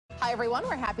Hi, everyone.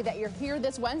 We're happy that you're here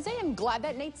this Wednesday and glad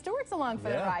that Nate Stewart's along for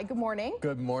the ride. Good morning.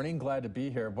 Good morning. Glad to be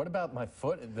here. What about my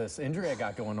foot, this injury I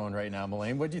got going on right now,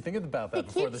 Melaine? What do you think about that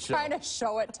before the show? He keeps trying to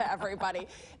show it to everybody.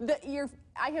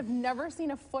 I have never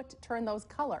seen a foot turn those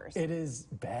colors. It is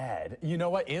bad. You know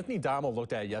what? Anthony Dommel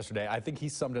looked at it yesterday. I think he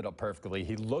summed it up perfectly.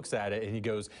 He looks at it and he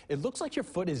goes, "It looks like your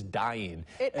foot is dying."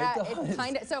 It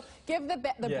kind of. So give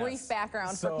the brief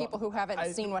background for people who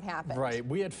haven't seen what happened. Right.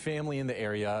 We had family in the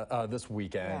area this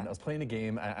weekend. I was playing a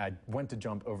game. I went to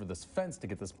jump over this fence to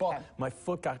get this ball. Okay. My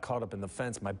foot got caught up in the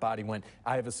fence. My body went.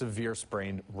 I have a severe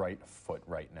sprained right foot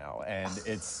right now, and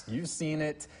you've seen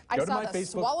it. Go to my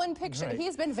Facebook. Swollen picture. Right.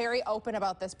 He's been very open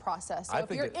about this process. So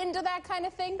if you're into that kind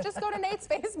of thing, just go to Nate's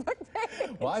Facebook page.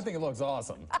 Well, I think it looks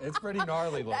awesome. It's pretty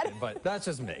gnarly looking, but that's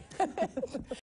just me.